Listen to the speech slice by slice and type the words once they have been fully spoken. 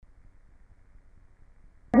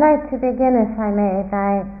like to begin, if I may,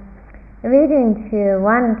 by reading to you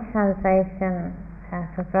one translation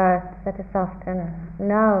of a verse that is often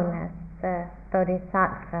known as the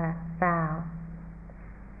Bodhisattva vow.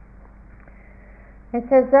 It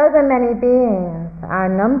says, though the many beings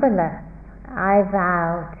are numberless, I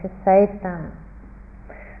vow to save them.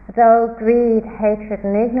 Though greed, hatred,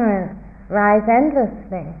 and ignorance rise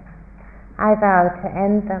endlessly, I vow to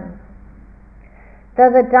end them. Though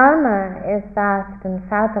the Dharma is vast and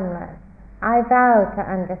fathomless, I vow to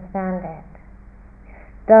understand it.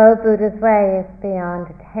 Though Buddha's way is beyond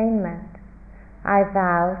attainment, I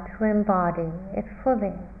vow to embody it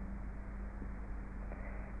fully.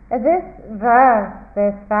 This verse,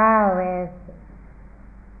 this vow, is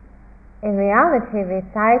in reality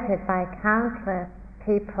recited by countless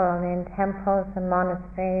people in temples and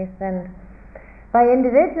monasteries and by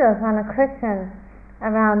individuals on a cushion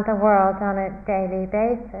around the world on a daily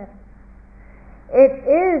basis. It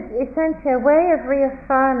is essentially a way of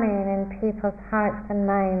reaffirming in people's hearts and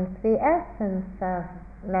minds the essence of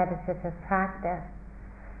meditative practice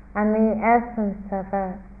and the essence of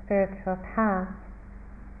a spiritual path.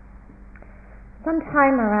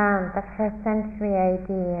 Sometime around the 1st century AD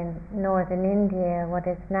in northern India, what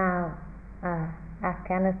is now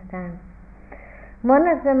Afghanistan, one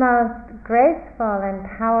of the most graceful and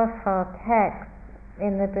powerful texts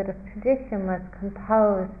in the Buddhist tradition was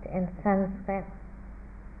composed in Sanskrit.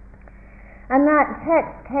 And that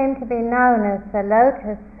text came to be known as the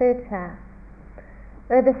Lotus Sutta,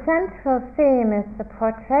 where the central theme is the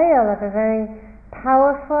portrayal of a very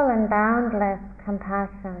powerful and boundless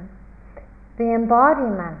compassion, the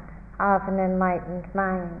embodiment of an enlightened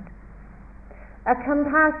mind. A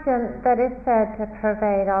compassion that is said to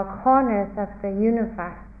pervade all corners of the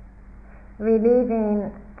universe, relieving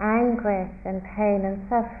anguish and pain and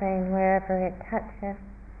suffering wherever it touches.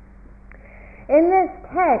 In this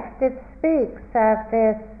text, it speaks of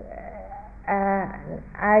this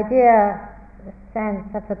idea, the sense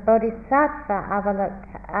of the Bodhisattva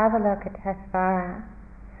Avalokiteshvara,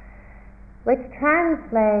 which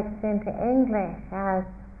translates into English as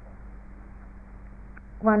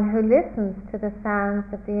one who listens to the sounds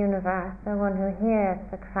of the universe, or one who hears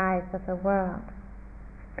the cries of the world.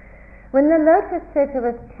 When the Lotus Sutta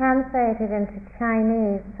was translated into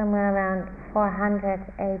Chinese somewhere around 400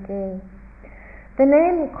 AD, the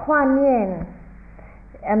name Kuan Yin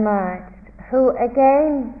emerged, who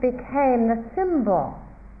again became the symbol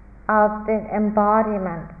of the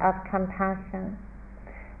embodiment of compassion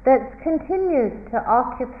that's continued to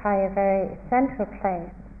occupy a very central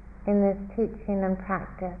place in this teaching and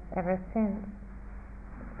practice ever since.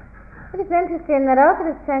 It is interesting that over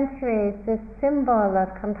the centuries, this symbol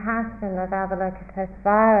of compassion of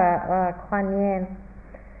Avalokiteshvara or Kuan Yin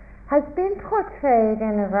has been portrayed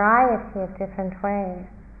in a variety of different ways.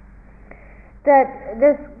 That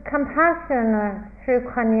this compassion through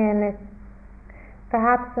Kuan Yin is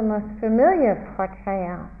perhaps the most familiar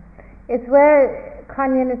portrayal, is where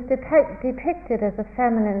Kuan Yin is depicted as a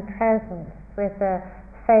feminine presence with a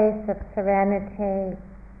face of serenity,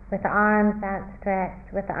 with arms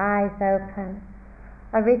outstretched, with eyes open,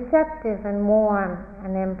 a receptive and warm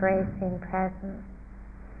and embracing presence.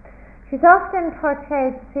 She's often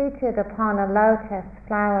portrayed seated upon a lotus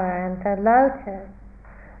flower, and the lotus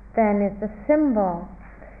then is a symbol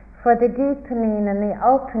for the deepening and the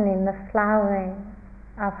opening, the flowering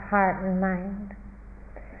of heart and mind.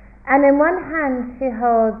 And in one hand she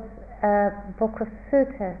holds a book of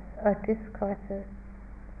suttas or discourses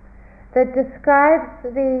that describes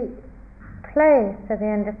the place of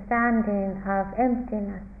the understanding of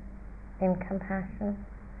emptiness in compassion.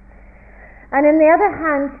 And in the other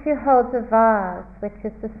hand she holds a vase, which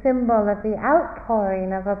is the symbol of the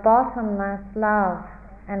outpouring of a bottomless love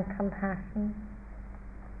and compassion.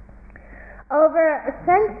 Over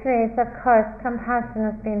centuries, of course, compassion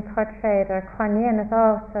has been portrayed, or Kuan Yin has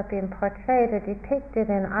also been portrayed or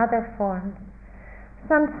depicted in other forms,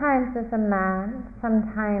 sometimes as a man,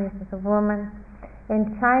 sometimes as a woman.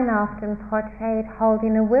 In China, often portrayed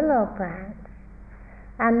holding a willow branch.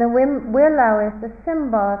 And the willow is the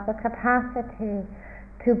symbol of the capacity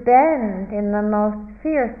to bend in the most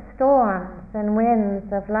fierce storms and winds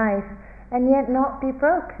of life and yet not be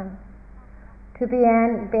broken. To be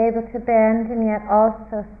able to bend and yet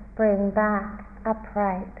also spring back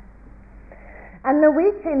upright. And the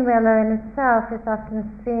weeping willow in itself is often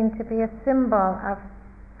seen to be a symbol of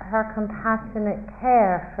her compassionate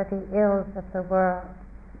care for the ills of the world.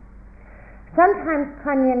 Sometimes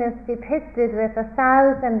Kuan Yin is depicted with 1,000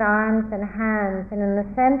 arms and hands, and in the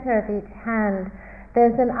center of each hand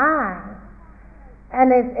there's an eye.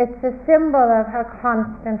 And it's a symbol of her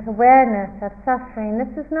constant awareness of suffering.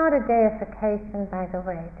 This is not a deification, by the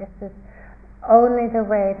way. This is only the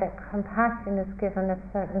way that compassion is given a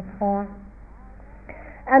certain form.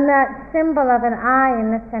 And that symbol of an eye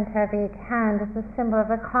in the center of each hand is a symbol of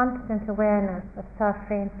a constant awareness of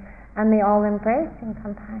suffering and the all-embracing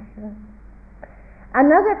compassion.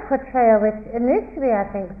 Another portrayal, which initially I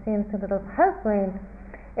think seems a little puzzling,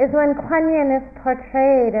 is when Kuan Yin is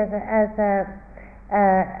portrayed as a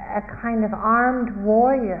kind of armed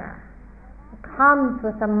warrior. It comes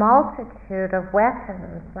with a multitude of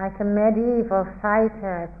weapons, like a medieval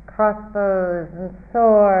fighter, crossbows and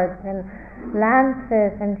swords and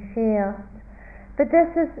lances and shields. But this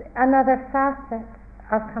is another facet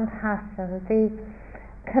of compassion, the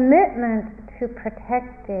commitment to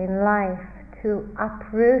protecting life, to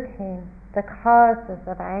uprooting the causes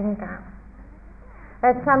of anger.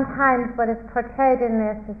 That sometimes what is portrayed in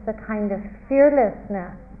this is the kind of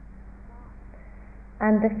fearlessness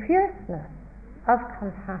and the fierceness of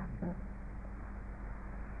compassion.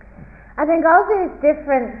 I think all these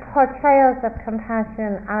different portrayals of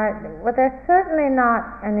compassion they're certainly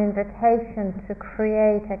not an invitation to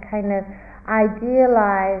create a kind of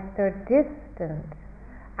idealized or distant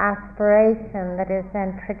aspiration that is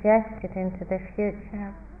then projected into the future.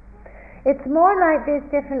 It's more like these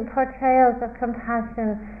different portrayals of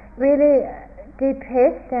compassion really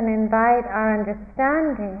depict and invite our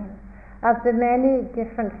understanding of the many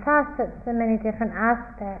different facets, the many different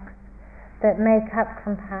aspects that make up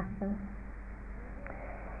compassion.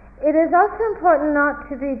 It is also important not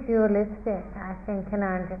to be dualistic, I think, in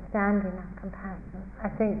our understanding of compassion.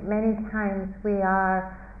 I think many times we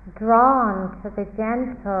are drawn to the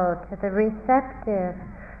gentle, to the receptive,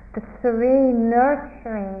 the serene,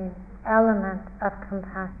 nurturing element of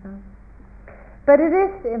compassion. But it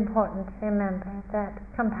is important to remember that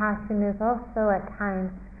compassion is also at times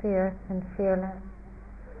fierce and fearless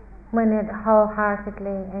when it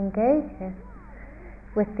wholeheartedly engages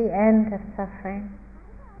with the end of suffering.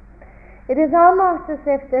 It is almost as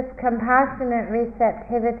if this compassionate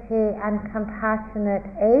receptivity and compassionate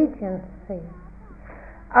agency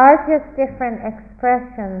are just different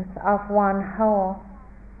expressions of one whole.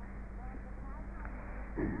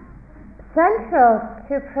 Central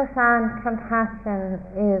to profound compassion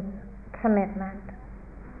is commitment.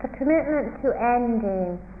 The commitment to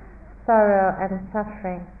ending sorrow and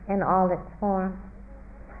suffering in all its forms.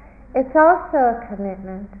 It's also a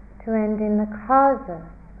commitment to ending the causes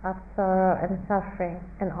of sorrow and suffering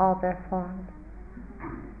in all their forms.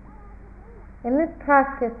 In this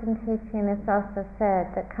practice and teaching, it's also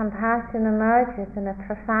said that compassion emerges in a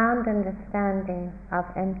profound understanding of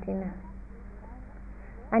emptiness,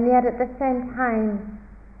 and yet at the same time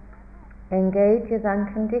engages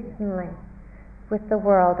unconditionally with the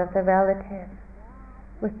world of the relative,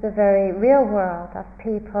 with the very real world of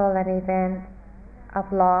people and events,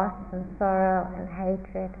 of loss and sorrow and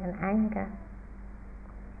hatred and anger.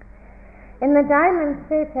 In the Diamond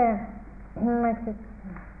Sutta, which is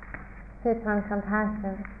Sutta on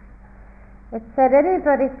Compassion, it said any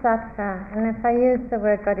bodhisattva, and if I use the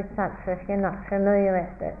word bodhisattva, if you're not familiar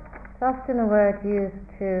with it, it's often a word used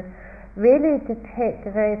to really depict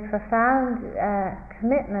a very profound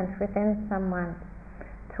commitment within someone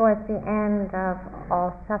towards the end of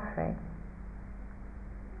all suffering.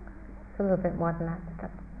 It's a little bit more than that, but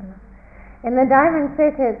that's enough. In the Diamond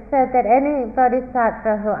Sutta, it said that any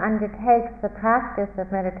bodhisattva who undertakes the practice of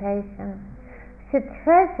meditation should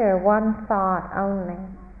treasure one thought only.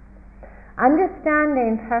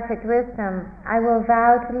 Understanding perfect wisdom, I will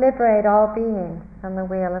vow to liberate all beings from the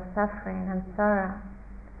wheel of suffering and sorrow.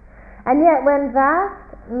 And yet when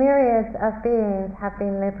vast myriads of beings have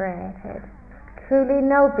been liberated, truly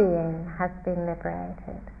no being has been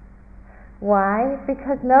liberated. Why?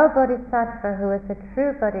 Because no bodhisattva who is a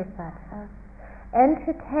true bodhisattva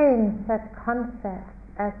entertains such concepts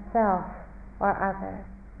as self or others.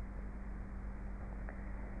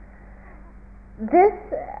 This,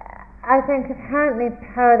 I think, apparently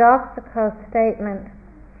paradoxical statement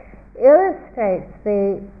illustrates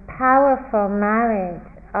the powerful marriage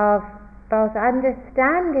of both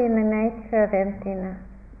understanding the nature of emptiness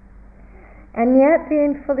and yet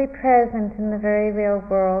being fully present in the very real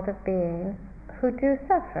world of beings who do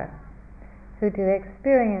suffer, who do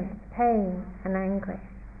experience pain and anguish.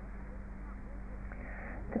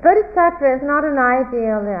 The bodhisattva is not an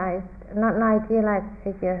idealized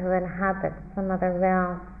figure who inhabits some other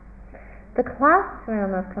realm. The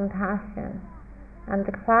classroom of compassion and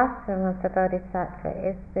the classroom of the bodhisattva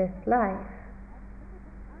is this life.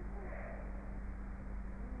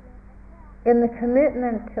 In the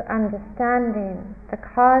commitment to understanding the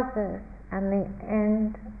causes and the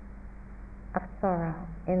end of sorrow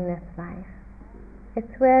in this life.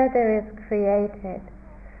 It's where there is created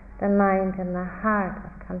the mind and the heart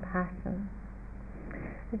of compassion.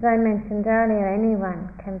 As I mentioned earlier,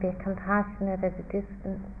 anyone can be compassionate at a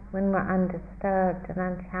distance when we're undisturbed and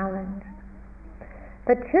unchallenged.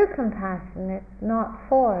 But true compassion is not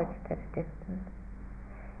forged at a distance.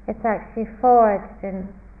 It's actually forged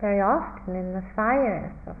very often in the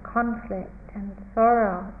fires of conflict and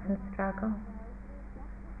sorrow and struggle.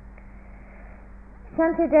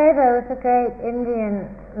 Shantideva was a great Indian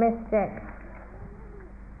mystic.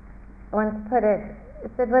 Once put it, he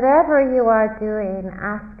said, whatever you are doing,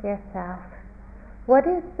 ask yourself, what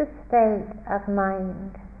is the state of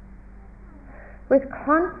mind? With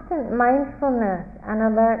constant mindfulness and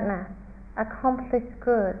alertness, accomplish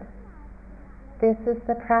good. This is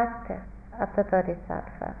the practice of the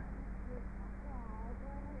Bodhisattva.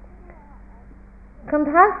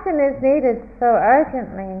 Compassion is needed so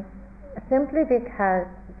urgently simply because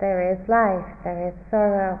there is life, there is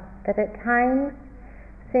sorrow, that at times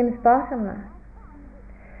seems bottomless.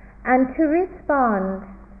 And to respond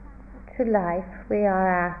to life, we are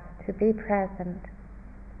asked to be present,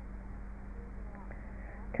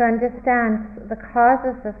 to understand the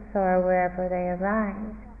causes of sorrow wherever they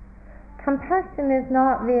arise. Compassion is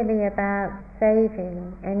not really about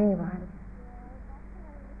saving anyone.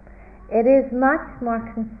 It is much more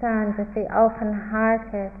concerned with the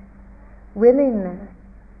open-hearted willingness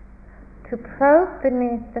to probe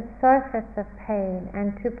beneath the surface of pain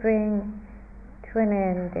and to bring to an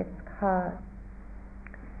end its cause.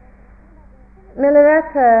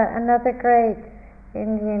 Milarepa, another great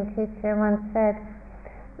Indian teacher, once said,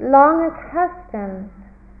 long accustomed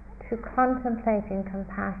to contemplating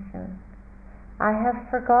compassion, I have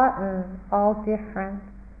forgotten all difference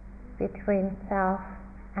between self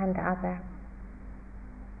and other.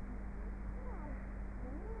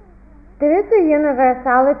 There is a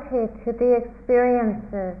universality to the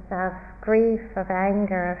experiences of grief, of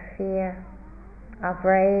anger, of fear, of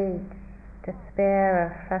rage, despair,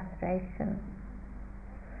 of frustration.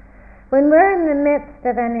 When we're in the midst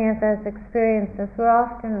of any of those experiences, we're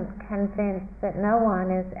often convinced that no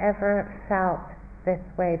one has ever felt this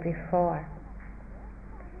way before.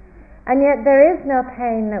 And yet there is no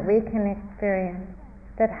pain that we can experience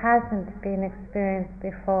that hasn't been experienced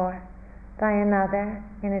before by another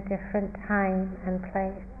in a different time and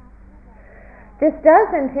place. This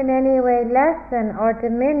doesn't in any way lessen or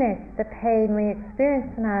diminish the pain we experience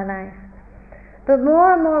in our life, but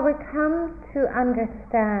more and more we come to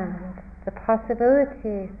understand the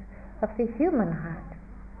possibilities of the human heart,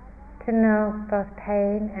 to know both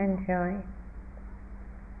pain and joy.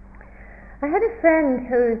 I had a friend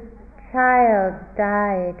whose child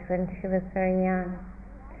died when she was very young,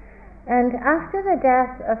 and after the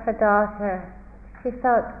death of her daughter, she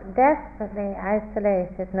felt desperately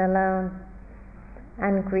isolated and alone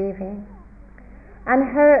and grieving. And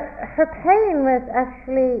her pain was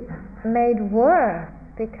actually made worse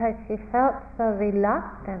because she felt so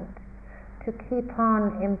reluctant to keep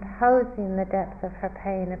on imposing the depth of her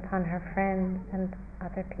pain upon her friends and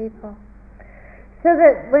other people. So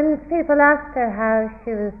that when people asked her how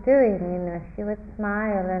she was doing, she would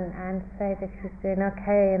smile and say that she was doing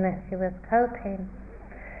okay and that she was coping,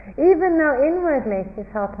 even though inwardly she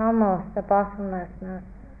felt almost a bottomlessness,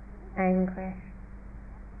 anguish.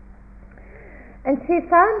 And she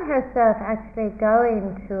found herself actually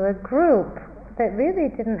going to a group that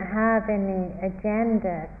really didn't have any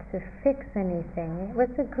agenda to fix anything. It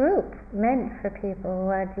was a group meant for people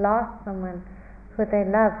who had lost someone who they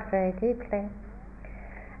loved very deeply.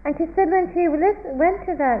 And she said when she went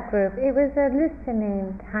to that group, it was a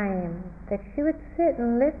listening time, that she would sit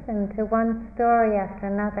and listen to one story after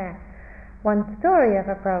another, one story of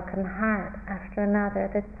a broken heart after another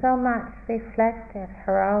that so much reflected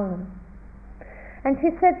her own. And she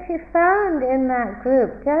said she found in that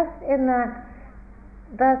group, just in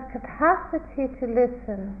that capacity to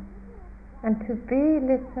listen and to be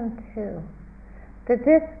listened to, that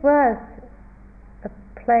this was the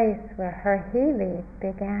place where her healing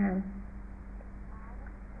began.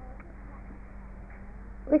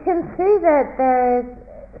 We can see that there is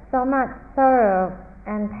so much sorrow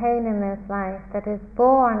and pain in this life that is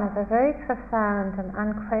born of a very profound and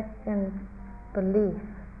unquestioned belief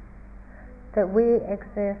that we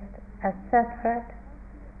exist as separate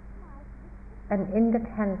and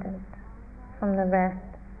independent from the rest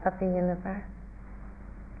of the universe.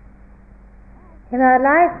 In our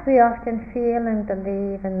lives we often feel and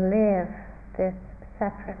believe and live this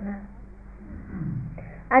separateness.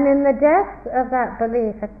 And in the depths of that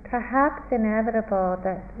belief, it's perhaps inevitable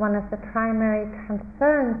that one of the primary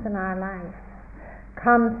concerns in our life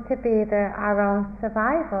comes to be our own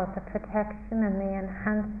survival, the protection and the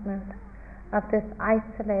enhancement of this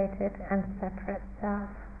isolated and separate self.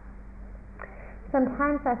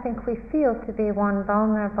 Sometimes I think we feel to be one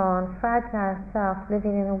vulnerable and fragile self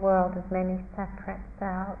living in a world of many separate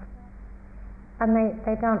selves. And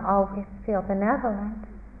they don't always feel benevolent.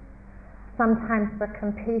 Sometimes we're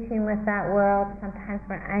competing with that world, sometimes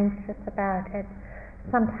we're anxious about it,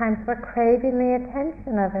 sometimes we're craving the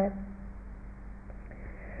attention of it.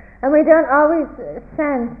 And we don't always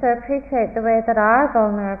sense or appreciate the way that our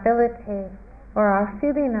vulnerability or our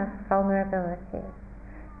feeling of vulnerability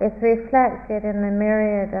is reflected in the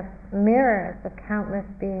myriad of mirrors of countless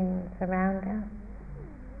beings around us.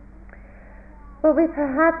 What we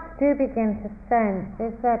perhaps do begin to sense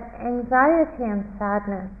is that anxiety and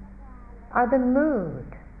sadness are the mood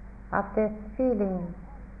of this feeling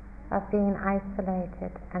of being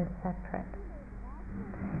isolated and separate.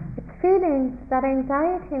 It's feelings that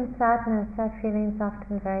anxiety and sadness are feelings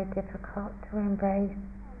often very difficult to embrace.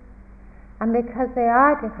 And because they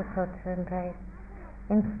are difficult to embrace,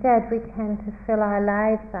 instead we tend to fill our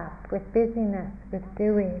lives up with busyness, with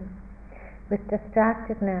doing, with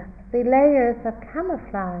distractedness, the layers of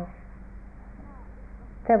camouflage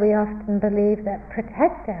that we often believe that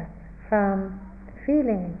protect us from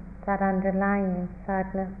feeling that underlying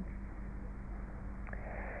sadness.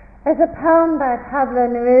 There's a poem by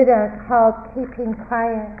Pablo Neruda called Keeping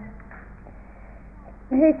Quiet.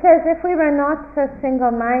 He says, if we were not so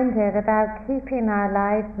single-minded about keeping our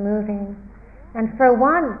lives moving, and for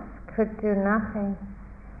once could do nothing,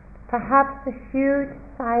 perhaps the huge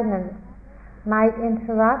silence might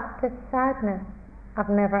interrupt the sadness of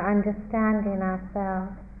never understanding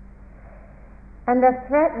ourselves and of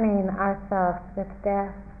threatening ourselves with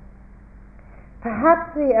death.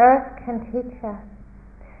 Perhaps the earth can teach us,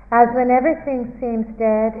 as when everything seems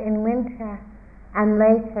dead in winter and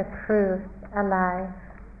later proves alive.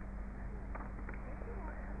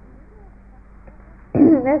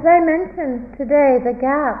 As I mentioned today, the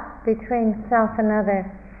gap between self and other,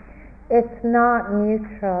 it's not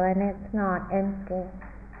neutral and it's not empty.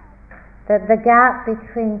 That the gap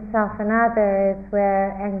between self and other is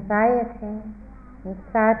where anxiety and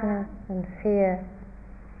sadness and fear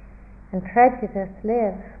and prejudice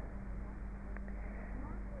live.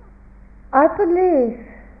 Our belief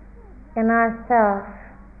in ourself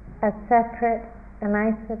as separate and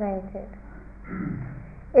isolated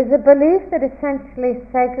is a belief that essentially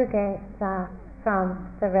segregates us from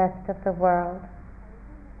the rest of the world.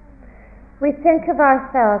 We think of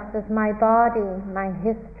ourselves as my body, my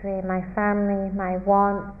history, my family, my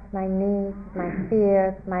wants, my needs, my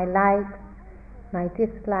fears, my likes, my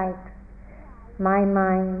dislikes, my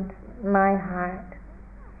mind, my heart.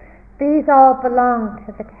 These all belong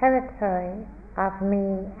to the territory of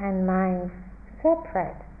me and mine,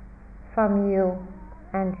 separate from you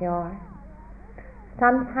and yours.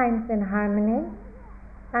 Sometimes in harmony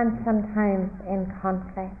and sometimes in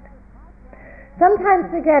conflict.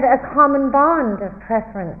 Sometimes we get a common bond of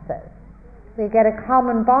preferences. We get a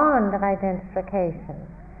common bond of identification.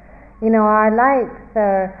 You know, our likes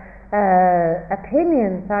or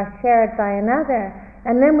opinions are shared by another,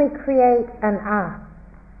 and then we create an us.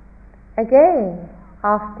 Again,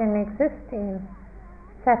 often existing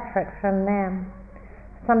separate from them.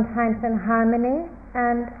 Sometimes in harmony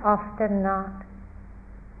and often not.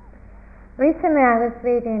 Recently I was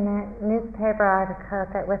reading a newspaper article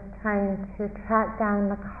that was trying to track down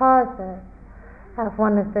the causes of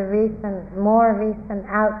one of the more recent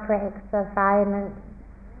outbreaks of violence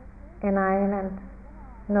in Ireland,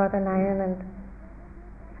 Northern Ireland.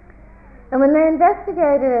 And when they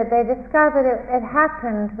investigated it, they discovered it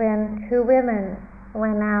happened when two women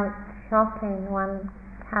went out shopping, one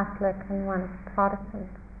Catholic and one Protestant.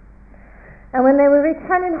 And when they were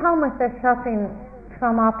returning home with their shopping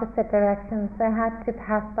from opposite directions, they had to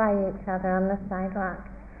pass by each other on the sidewalk,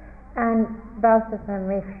 and both of them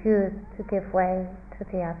refused to give way to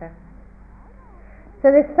the other. So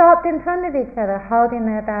they stopped in front of each other, holding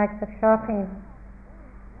their bags of shopping.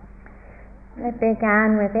 It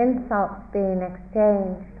began with insults being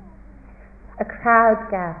exchanged. A crowd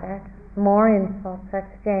gathered, more insults were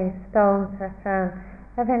exchanged, stones were thrown.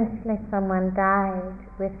 Eventually someone died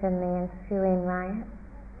within the ensuing riot.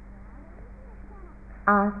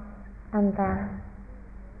 Us and them.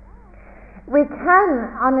 We can,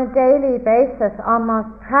 on a daily basis,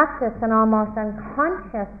 almost practice an almost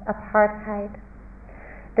unconscious apartheid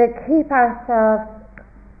that keep ourselves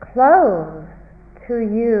close to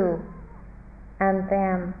you and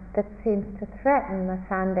them that seems to threaten the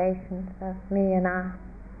foundations of me and I.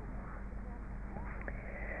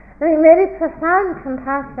 I think really profound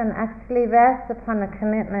compassion actually rests upon a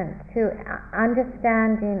commitment to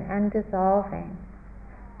understanding and dissolving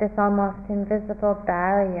this almost invisible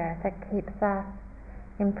barrier that keeps us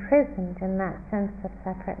imprisoned in that sense of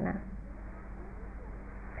separateness.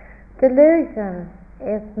 Delusion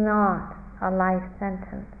is not a life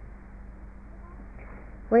sentence.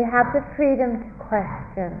 We have the freedom to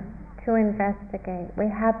question, to investigate. We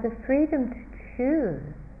have the freedom to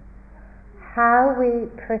choose how we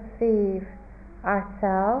perceive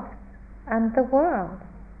ourselves and the world.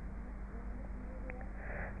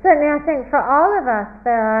 Certainly, I think for all of us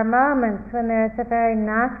there are moments when there's a very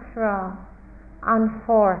natural,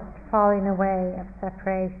 unforced falling away of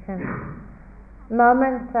separation.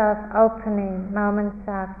 Moments of opening, moments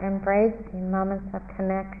of embracing, moments of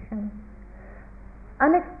connection.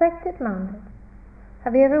 Unexpected moments.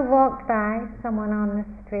 Have you ever walked by someone on the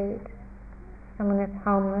street, someone who's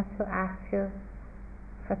homeless, who asks you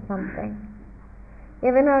for something? You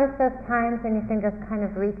ever notice those times when you can just kind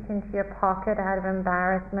of reach into your pocket out of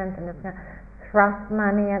embarrassment and just thrust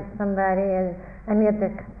money at somebody and yet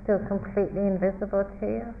they're still completely invisible to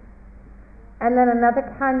you? And then another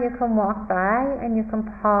time you can walk by and you can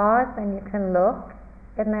pause and you can look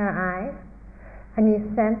in their eyes and you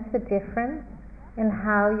sense the difference in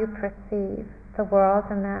how you perceive the world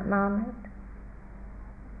in that moment.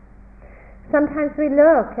 Sometimes we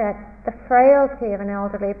look at the frailty of an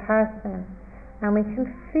elderly person and we can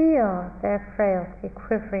feel their frailty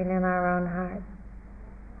quivering in our own hearts.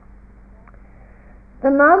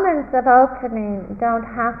 The moments of opening don't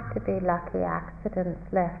have to be lucky accidents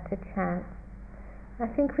left to chance. I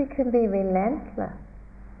think we can be relentless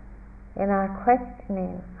in our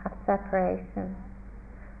questioning of separation.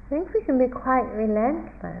 I think we can be quite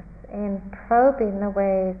relentless in probing the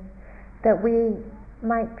ways that we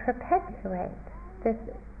might perpetuate this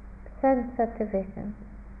sense of division.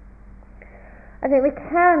 I think we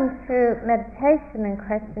can, through meditation and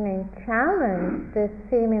questioning, challenge this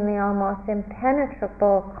seemingly almost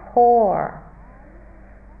impenetrable core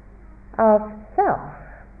of self,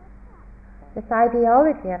 this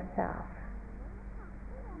ideology of self.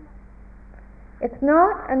 It's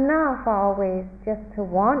not enough always just to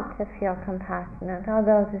want to feel compassionate,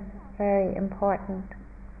 although this is very important.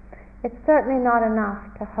 It's certainly not enough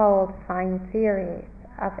to hold fine theories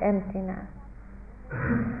of emptiness.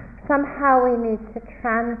 Somehow we need to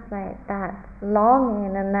translate that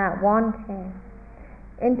longing and that wanting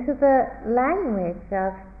into the language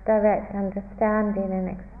of direct understanding and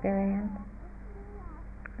experience.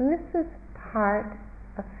 And this is part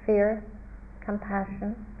of fierce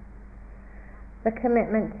compassion, the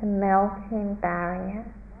commitment to melting barriers.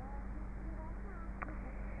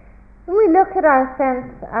 When we look at our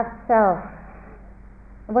sense of self,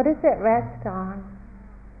 what does it rest on?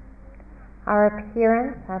 Our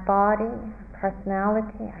appearance, our body, our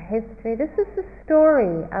personality, our history. This is the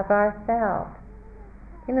story of ourselves.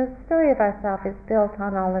 You know, the story of ourselves is built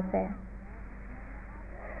on all of this.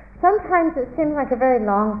 Sometimes it seems like a very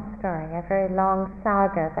long story, a very long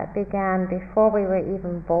saga that began before we were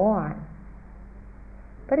even born.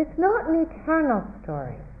 But it's not an eternal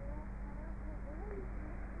story.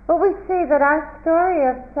 But we see that our story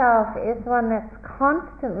of self is one that's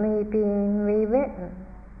constantly being rewritten.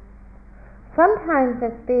 Sometimes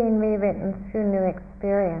it's being rewritten through new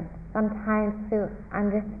experience, sometimes through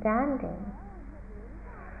understanding.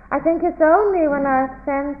 I think it's only when our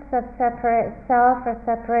sense of self or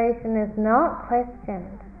separation is not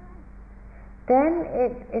questioned, then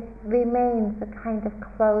it remains a kind of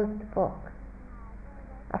closed book,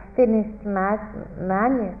 a finished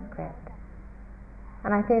manuscript.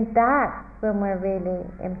 And I think that's when we're really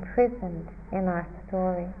imprisoned in our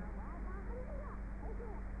story.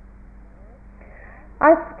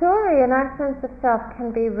 Our story and our sense of self can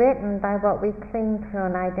be written by what we cling to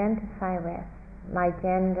and identify with. My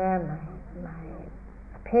gender, my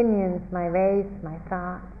opinions, my race, my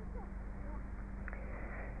thoughts.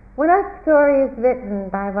 When our story is written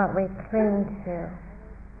by what we cling to,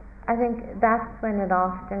 I think that's when it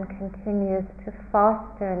often continues to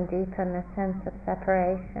foster and deepen a sense of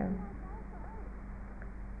separation.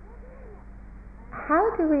 How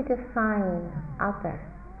do we define others?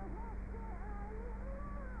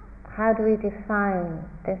 How do we define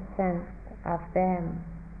this sense of them?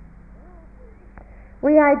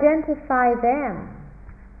 We identify them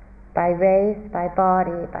by race, by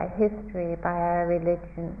body, by history, by our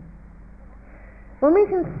religion. When we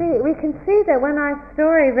can see that when our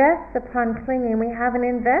story rests upon clinging, we have an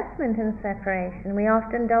investment in separation. We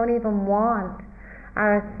often don't even want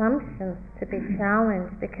our assumptions to be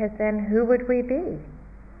challenged, because then who would we be?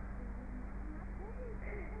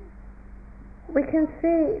 We can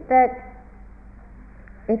see that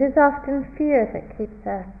it is often fear that keeps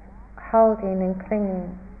us holding and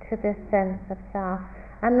clinging to this sense of self.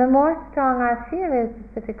 And the more strong our fear is,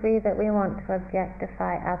 the degree that we want to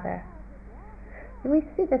objectify others. We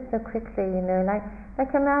see this so quickly,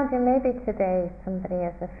 like imagine maybe today somebody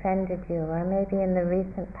has offended you, or maybe in the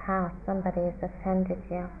recent past somebody has offended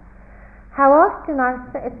you. How often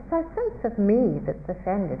it's our sense of me that's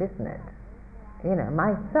offended, isn't it?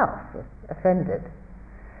 Myself is offended.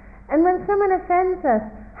 And when someone offends us,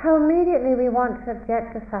 how immediately we want to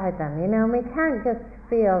objectify them, we can't just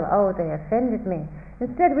feel, oh, they offended me.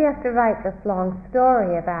 Instead, we have to write this long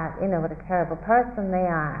story about, what a terrible person they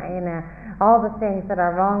are, all the things that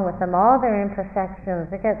are wrong with them, all their imperfections.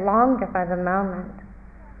 They get longer by the moment.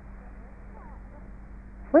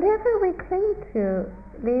 Whatever we cling to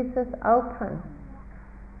leaves us open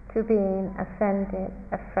to being offended,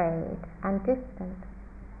 afraid, and distant.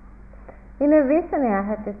 Recently I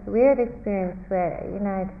had this weird experience where,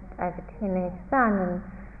 I have a teenage son,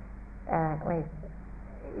 and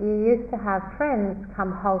you used to have friends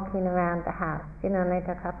come hulking around the house, and they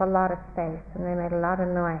took up a lot of space and they made a lot of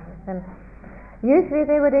noise. And usually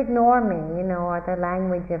they would ignore me, or the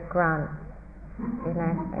language of grunts.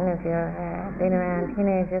 And if you've been around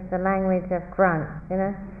teenagers, the language of grunts,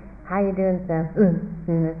 how you doing, Sam?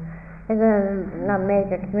 He's not a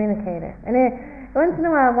major communicator. And once in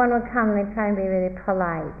a while one would come and they'd try and be really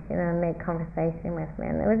polite, and make conversation with me.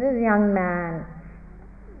 And there was this young man.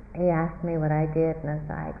 He asked me what I did, and as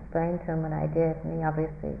I explained to him what I did, and he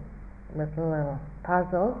obviously was a little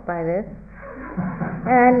puzzled by this.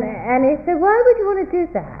 And he said, "Why would you want to do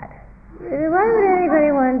that? Why would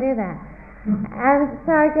anybody want to do that?" And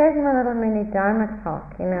so I gave him a little mini Dharma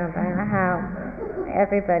talk, about how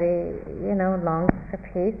everybody, longs for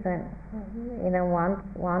peace and,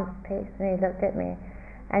 wants peace. And he looked at me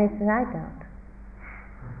and he said, "I don't."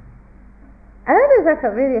 And I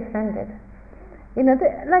felt really offended. How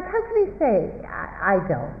can he say, I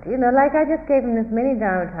don't? I just gave him this mini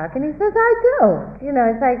Dharma talk, and he says, I don't.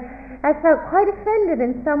 It's like, I felt quite offended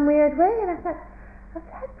in some weird way, and I thought, oh,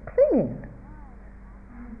 that's clinging.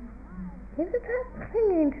 Isn't that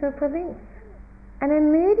clinging to a belief? And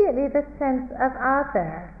immediately the sense of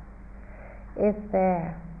other is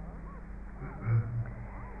there.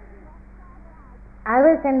 I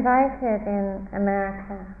was invited in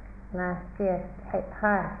America last year to take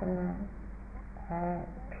part in the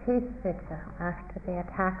peace vigil after the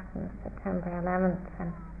attacks on September 11th,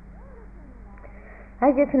 and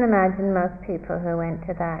as you can imagine, most people who went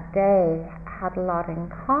to that day had a lot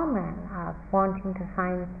in common of wanting to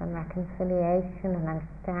find some reconciliation and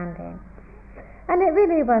understanding. And it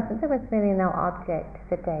really wasn't, there was really no object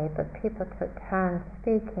to the day, but people took turns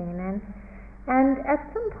speaking, and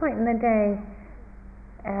at some point in the day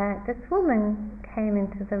this woman came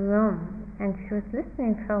into the room, and she was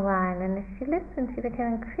listening for a while, and as she listened she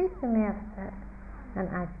became increasingly upset and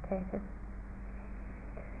agitated.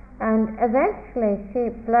 And eventually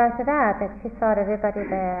she blurted out that she thought everybody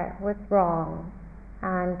there was wrong,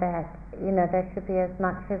 and that there should be as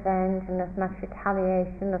much revenge and as much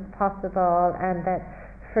retaliation as possible, and that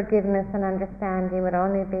forgiveness and understanding would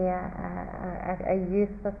only be a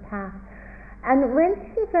useless path. And when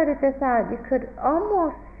she blurted this out, you could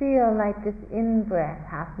almost feel like this in-breath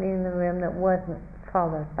happening in the room that wasn't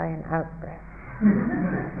followed by an out-breath.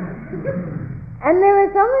 And there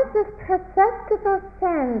was almost this perceptible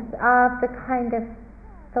sense of the kind of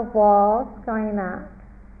the walls going up,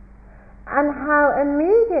 and how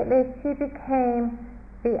immediately she became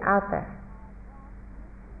the other.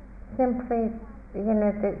 Simply,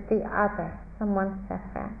 the other, someone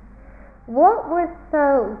separate. What was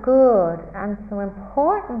so good and so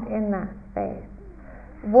important in that space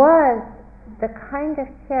was the kind of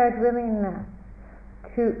shared willingness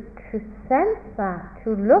to sense that,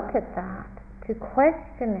 to look at that, to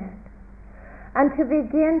question it, and to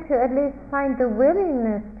begin to at least find the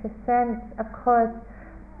willingness to sense, of course,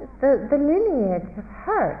 the lineage of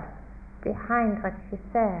hurt behind what she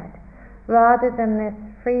said, rather than this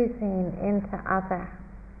freezing into other.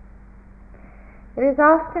 It is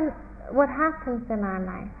often what happens in our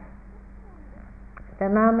life. The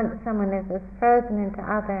moment someone is frozen into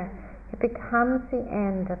other, it becomes the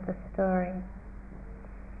end of the story.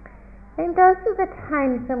 And those are the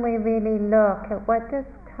times when we really look at what does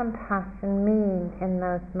compassion mean in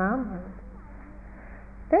those moments.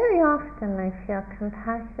 Very often I feel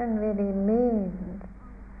compassion really means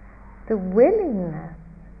the willingness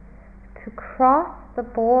to cross the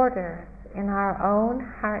borders in our own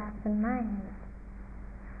hearts and minds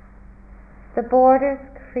the borders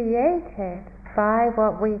created by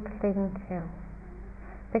what we cling to,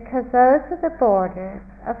 because those are the borders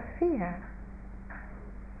of fear.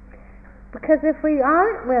 Because if we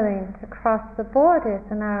aren't willing to cross the borders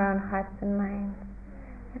in our own hearts and minds,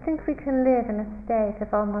 I think we can live in a state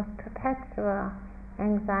of almost perpetual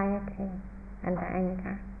anxiety and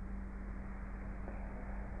anger.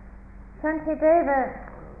 Shantideva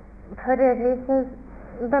put it, he says,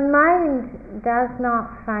 the mind does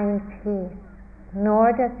not find peace,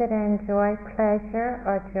 nor does it enjoy pleasure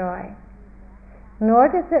or joy, nor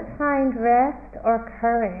does it find rest or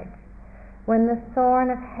courage when the thorn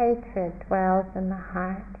of hatred dwells in the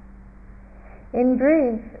heart. In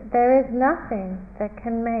brief, there is nothing that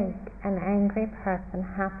can make an angry person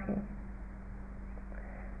happy.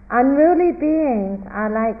 Unruly beings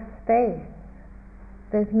are like space.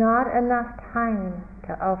 There's not enough time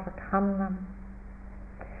to overcome them.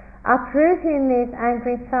 Uprooting these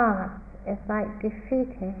angry thoughts is like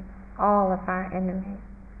defeating all of our enemies.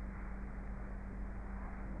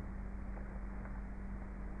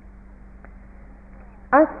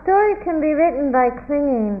 Our story can be written by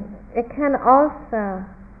clinging. It can also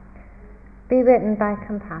be written by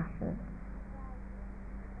compassion,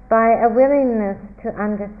 by a willingness to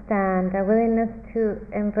understand, a willingness to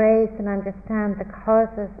embrace and understand the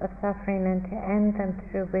causes of suffering and to end them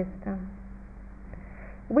through wisdom.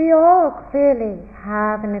 We all clearly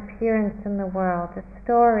have an appearance in the world, a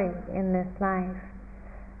story in this life.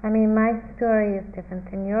 I mean, my story is different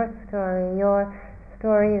than your story. Your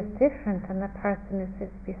story is different than the person who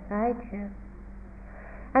sits beside you.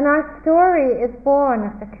 And our story is born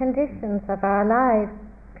of the conditions of our lives,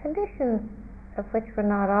 conditions of which we're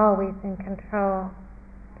not always in control.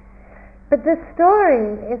 But the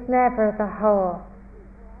story is never the whole.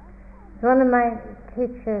 One of my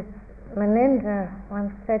teachers, Melinda,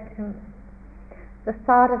 once said to me, the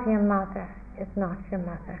thought of your mother is not your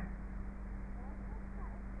mother.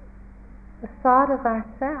 The thought of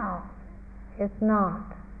ourselves is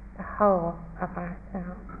not the whole of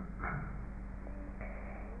ourselves.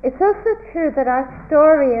 It's also true that our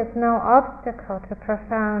story is no obstacle to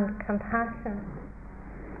profound compassion.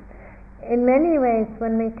 In many ways,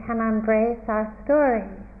 when we can embrace our story,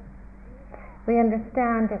 we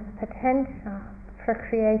understand its potential for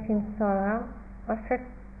creating sorrow or for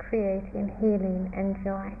creating healing and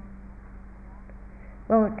joy.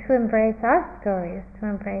 Well, to embrace our story is to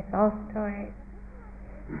embrace all stories.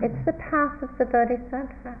 It's the path of the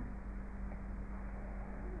Bodhisattva.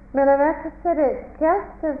 Milarepa said it,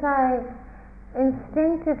 just as I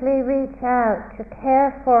instinctively reach out to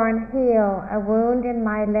care for and heal a wound in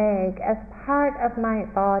my leg as part of my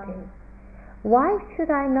body, why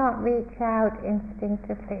should I not reach out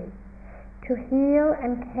instinctively to heal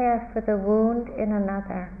and care for the wound in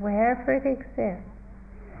another, wherever it exists,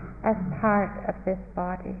 as part of this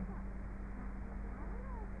body?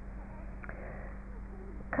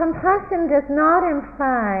 Compassion does not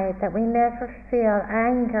imply that we never feel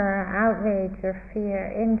anger, outrage, or fear.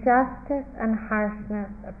 Injustice and harshness,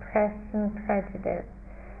 oppression, prejudice,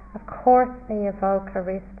 of course they evoke a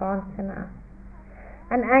response in us.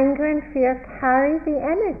 And anger and fear carry the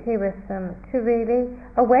energy with them to really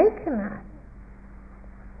awaken us.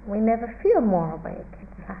 We never feel more awake,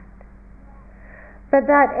 in fact. But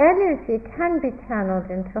that energy can be channeled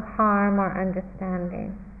into harm or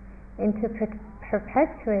understanding, into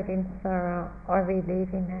perpetuating sorrow or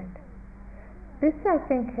relieving it. This, I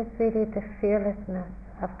think, is really the fearlessness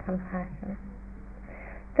of compassion.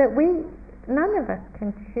 That none of us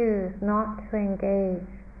can choose not to engage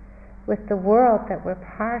with the world that we're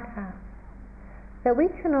part of. That we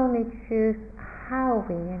can only choose how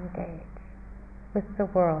we engage with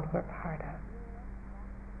the world we're part of.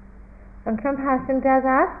 And compassion does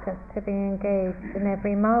ask us to be engaged in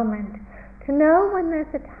every moment, to know when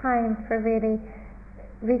there's a time for really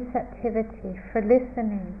receptivity, for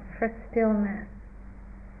listening, for stillness.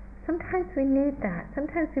 Sometimes we need that.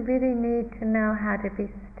 Sometimes we really need to know how to be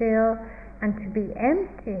still and to be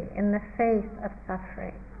empty in the face of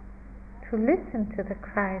suffering, to listen to the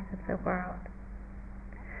cries of the world,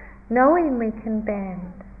 knowing we can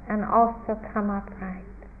bend and also come upright.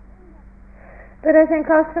 But I think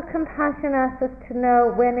also compassion asks us to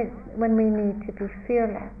know when we need to be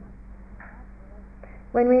fearless.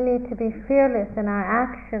 When we need to be fearless in our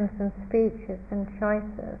actions and speeches and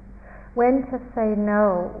choices, when to say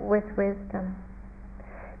no with wisdom,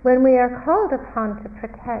 when we are called upon to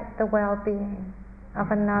protect the well-being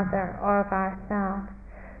of another or of ourselves,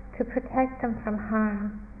 to protect them from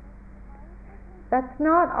harm. That's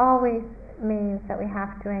not always means that we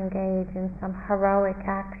have to engage in some heroic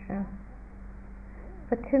action,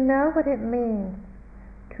 but to know what it means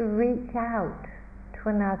to to reach out to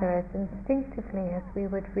another as instinctively as we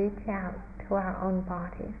would reach out to our own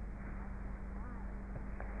bodies.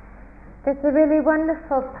 There's a really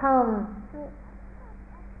wonderful poem. It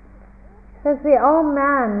says, the old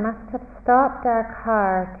man must have stopped our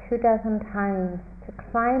car 24 times to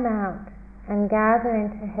climb out and gather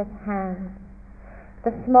into his hands the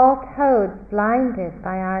small toads blinded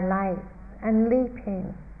by our lights and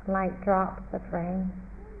leaping like drops of rain.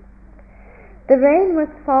 The rain was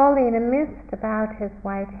falling a mist about his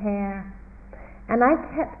white hair, and I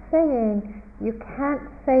kept saying, you can't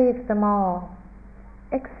save them all.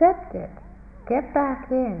 Accept it. Get back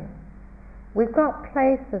in. We've got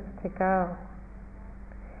places to go.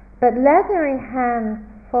 But leathery hands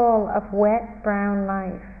full of wet brown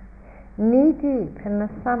life, knee-deep in the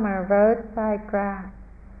summer roadside grass,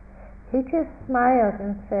 he just smiled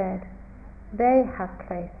and said, they have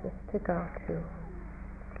places to go to.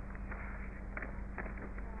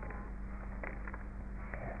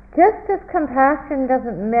 Just as compassion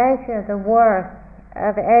doesn't measure the worth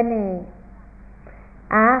of any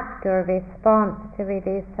act or response to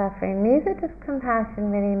reduce suffering, neither does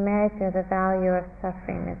compassion really measure the value of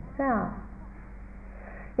suffering itself.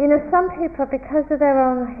 You know, some people, because of their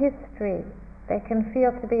own history, they can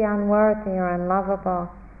feel to be unworthy or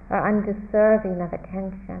unlovable or undeserving of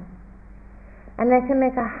attention. And they can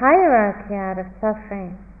make a hierarchy out of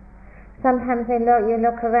suffering. Sometimes you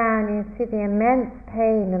look around and you see the immense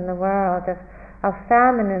pain in the world of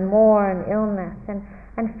famine and war and illness, and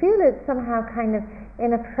feel it somehow kind of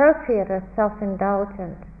inappropriate or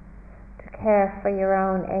self-indulgent to care for your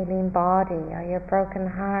own ailing body or your broken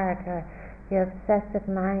heart or your obsessive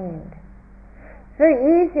mind. It's very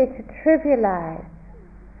easy to trivialize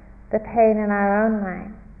the pain in our own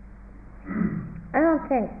life. I don't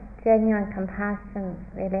think genuine compassion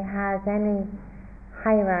really has any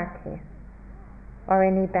hierarchies or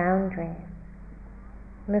any boundaries.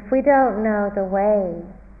 And if we don't know the way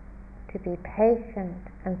to be patient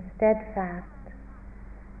and steadfast,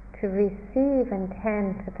 to receive and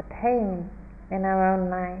tend to the pain in our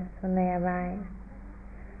own lives when they arise,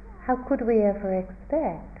 how could we ever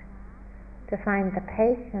expect to find the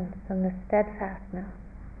patience and the steadfastness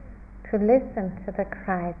to listen to the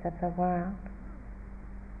cries of the world?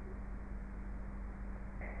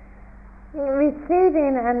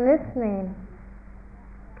 Receiving and listening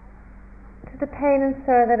to the pain and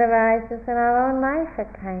sorrow that arises in our own life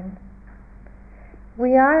at times,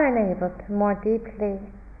 we are enabled to more deeply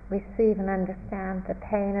receive and understand the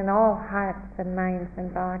pain in all hearts and minds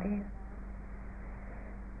and bodies.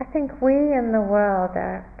 I think we in the world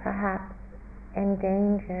are perhaps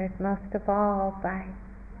endangered most of all by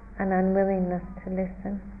an unwillingness to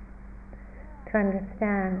listen, to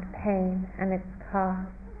understand pain and its cause.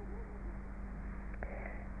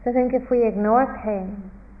 So I think if we ignore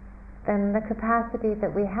pain, then the capacity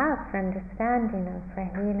that we have for understanding and for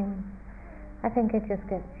healing, I think it just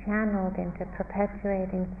gets channeled into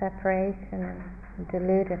perpetuating separation and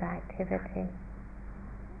deluded activity.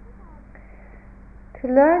 To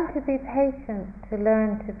learn to be patient, to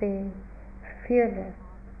learn to be fearless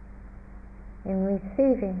in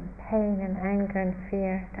receiving pain and anger and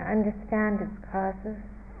fear, to understand its causes,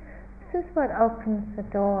 this is what opens the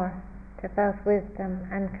door to both wisdom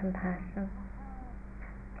and compassion.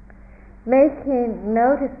 Making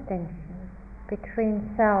no distinction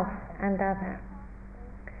between self and other.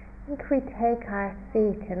 I think we take our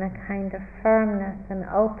seat in a kind of firmness and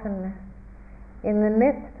openness in the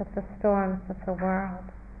midst of the storms of the world.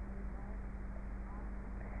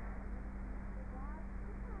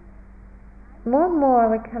 More and more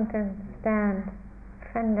we come to understand,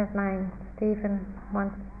 a friend of mine, Stephen,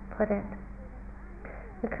 once put it,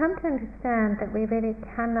 we come to understand that we really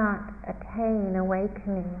cannot attain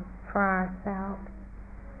awakening for ourselves,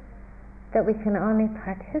 that we can only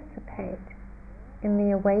participate in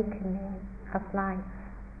the awakening of life.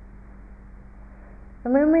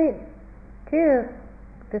 And when we do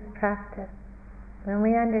this practice, when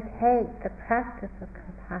we undertake the practice of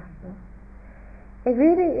compassion, it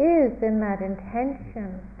really is in that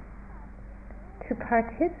intention to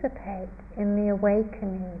participate in the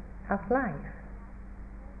awakening of life.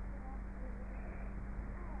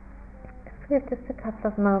 If we have just a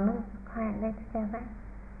couple of moments quietly together.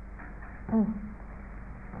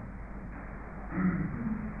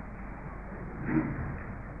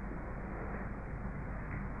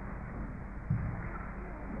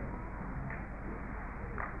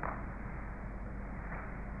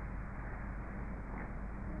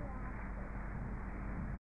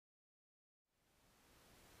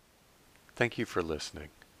 Thank you for listening.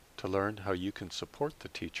 To learn how you can support the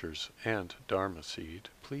teachers and Dharma Seed,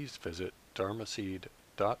 please visit dharmaseed.org.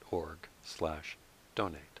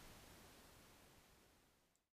 www.gaia.org/donate.